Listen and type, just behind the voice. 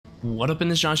What up in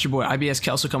this John, it's your boy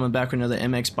IBSKELSO coming back with another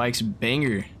MX Bikes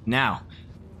banger. Now,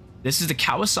 this is the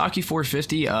Kawasaki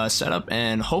 450 setup,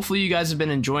 and hopefully you guys have been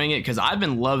enjoying it because I've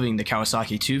been loving the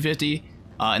Kawasaki 250,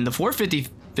 and the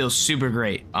 450 feels super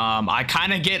great. I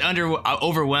kind of get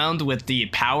overwhelmed with the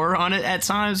power on it at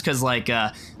times because I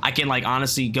can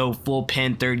honestly go full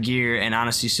pin third gear and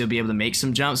honestly still be able to make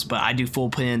some jumps, but I do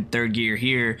full pin third gear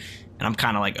here and I'm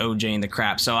kind of OJing the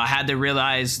crap. So I had to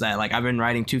realize that I've been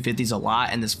riding 250s a lot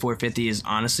and this 450 is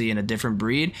honestly in a different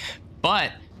breed.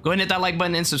 But go ahead and hit that like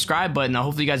button and subscribe button.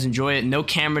 Hopefully you guys enjoy it. No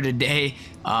camera today.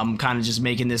 I'm kind of just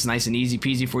making this nice and easy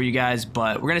peasy for you guys,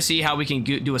 but we're gonna see how we can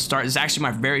do a start. This is actually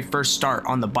my very first start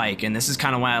on the bike, and this is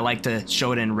kind of why I like to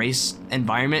show it in race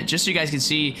environment, just so you guys can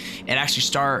see it actually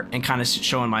start and kind of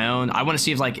show on my own. I want to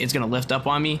see if it's gonna lift up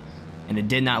on me, and it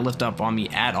did not lift up on me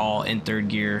at all in third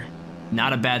gear.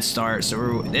 Not a bad start.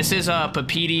 So this is a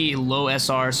Papiti low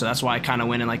SR, so that's why I kind of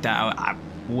went in like that. I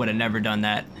would have never done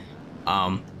that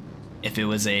if it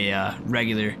was a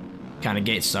regular kind of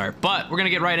gate start. But we're gonna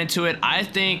get right into it. I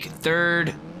think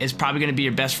third is probably gonna be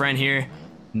your best friend here.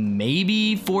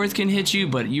 Maybe fourth can hit you,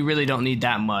 but you really don't need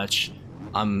that much.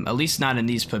 At least not in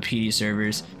these Papiti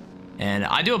servers. And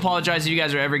I do apologize if you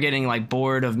guys are ever getting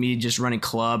bored of me just running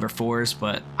club or force,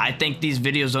 but I think these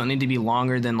videos don't need to be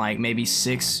longer than maybe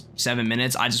 6-7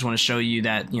 minutes. I just want to show you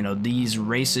that, you know, these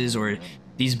races or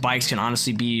these bikes can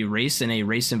honestly be raced in a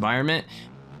race environment.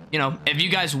 You know, if you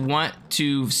guys want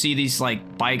to see these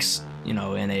bikes, you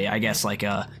know, in a, I guess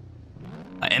a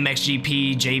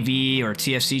MXGP, JV, or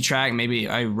TFC track, maybe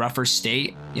a rougher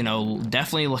state, you know,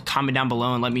 definitely comment down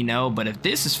below and let me know. But if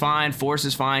this is fine, force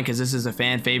is fine, because this is a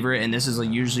fan favorite and this is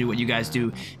usually what you guys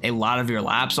do a lot of your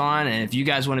laps on. And if you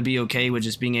guys want to be okay with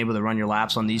just being able to run your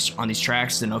laps on these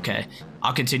tracks, then okay,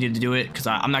 I'll continue to do it, because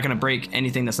I'm not going to break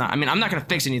anything that's not, I'm not going to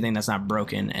fix anything that's not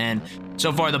broken. And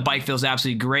so far the bike feels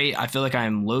absolutely great. I feel like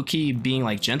I'm low-key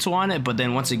being gentle on it, but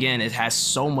then once again, it has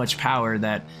so much power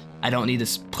that I don't need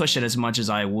to push it as much as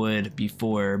I would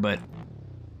before. But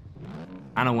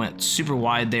I don't went super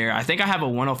wide there. I think I have a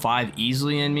 105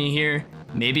 easily in me here,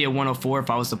 maybe a 104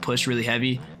 if I was to push really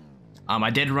heavy.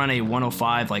 I did run a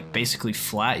 105 basically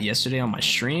flat yesterday on my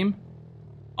stream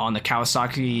on the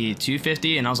Kawasaki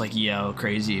 250, and I was like, yo,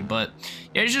 crazy. But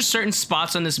yeah, there's just certain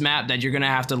spots on this map that you're gonna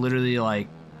have to literally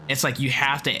it's you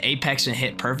have to apex and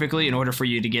hit perfectly in order for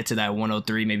you to get to that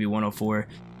 103, maybe 104.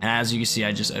 And as you can see,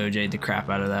 I just OJ'd the crap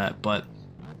out of that. But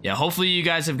yeah, hopefully you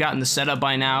guys have gotten the setup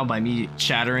by now by me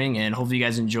chattering, and hopefully you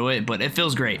guys enjoy it. But it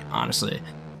feels great, honestly.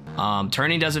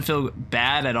 Turning doesn't feel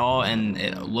bad at all, and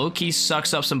it low-key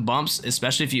sucks up some bumps,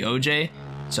 especially if you OJ.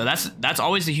 So that's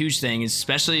always the huge thing,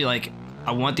 especially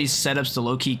I want these setups to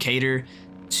low-key cater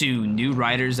to new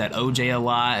riders that OJ a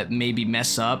lot, maybe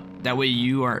mess up. That way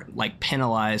you aren't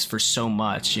penalized for so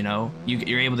much, you know?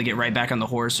 You're able to get right back on the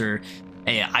horse, or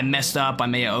hey, I messed up, I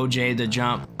may have OJ'd the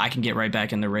jump, I can get right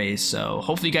back in the race. So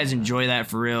hopefully you guys enjoy that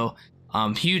for real.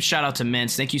 Huge shout out to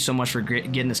Mints. Thank you so much for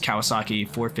getting this Kawasaki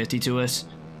 450 to us.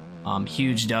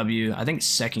 Huge W. I think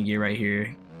second gear right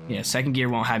here. Yeah, second gear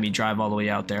won't have me drive all the way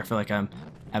out there. I feel like I'm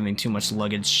having too much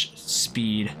luggage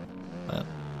speed. But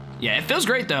yeah, it feels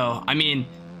great though.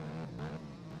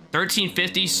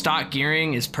 1350 stock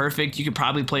gearing is perfect. You could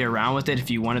probably play around with it if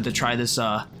you wanted to try this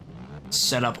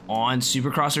setup on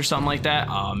Supercross or something like that.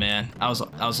 Oh man, I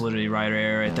was literally rider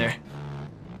error right there.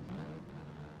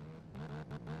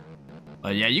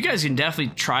 But yeah, you guys can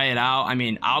definitely try it out.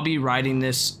 I'll be riding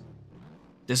this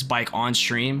bike on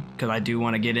stream because I do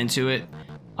want to get into it.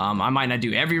 I might not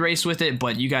do every race with it,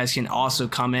 but you guys can also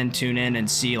come in, tune in, and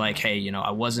see hey, you know,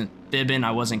 I wasn't fibbing,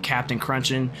 I wasn't Captain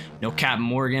Crunching, no Captain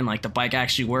Morgan. The bike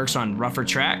actually works on rougher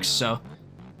tracks. So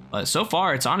so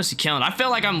far it's honestly killing. I feel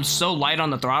like I'm so light on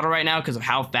the throttle right now because of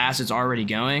how fast it's already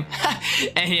going.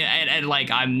 and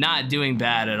I'm not doing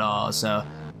bad at all. So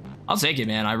I'll take it,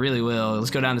 man. I really will. Let's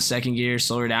go down to second gear,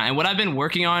 slow her down. And what I've been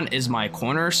working on is my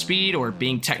corner speed, or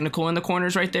being technical in the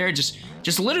corners right there. Just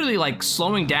literally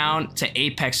slowing down to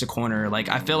apex the corner.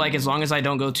 I feel like as long as I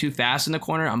don't go too fast in the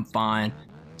corner, I'm fine.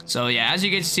 So yeah, as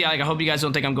you can see, I hope you guys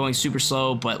don't think I'm going super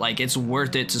slow, but it's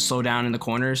worth it to slow down in the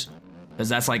corners, because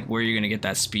that's where you're gonna get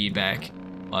that speed back.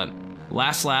 But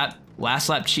last lap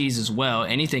cheese as well.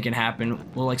 Anything can happen.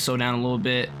 We'll slow down a little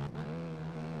bit.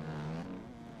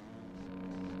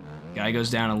 Guy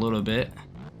goes down a little bit.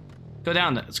 Go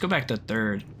down. Let's go back to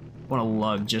third. Want to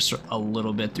lug just a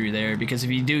little bit through there, because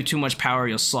if you do too much power,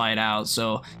 you'll slide out.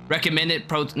 So recommend it.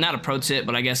 Not a pro tip,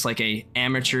 but I guess a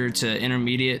amateur to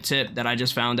intermediate tip that I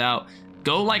just found out.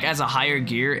 Go as a higher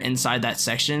gear inside that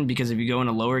section, because if you go in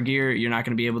a lower gear, you're not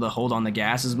going to be able to hold on the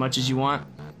gas as much as you want.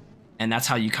 And that's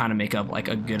how you kind of make up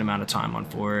a good amount of time on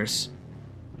force.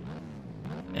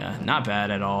 Yeah, not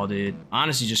bad at all, dude.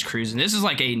 Honestly, just cruising. This is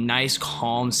like a nice,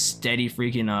 calm, steady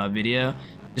freaking video,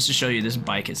 just to show you this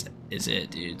bike is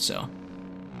it, dude. So,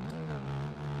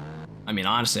 I mean,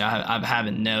 honestly, I'm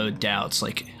having no doubts.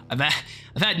 Like, I've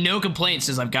had no complaints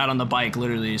since I've got on the bike,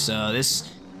 literally. So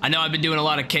this, I know I've been doing a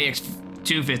lot of KX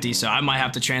 250, so I might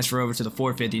have to transfer over to the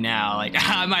 450 now. Like,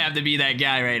 I might have to be that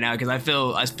guy right now because I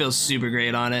feel super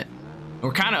great on it.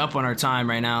 We're kind of up on our time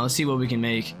right now. Let's see what we can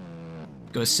make.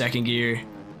 Go second gear.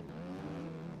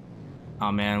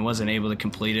 Oh man, wasn't able to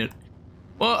complete it.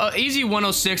 Well, easy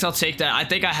 106, I'll take that. I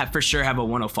think I for sure have a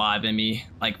 105 in me,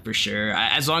 like for sure.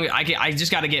 As long as I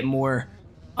just got to get more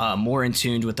in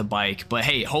tuned with the bike. But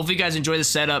hey, hopefully you guys enjoy the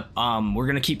setup. We're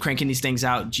gonna keep cranking these things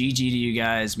out. GG to you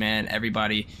guys, man,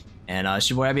 everybody. And it's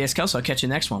your boy IBSKELSO. I'll catch you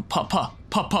next one.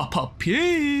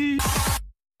 Peace.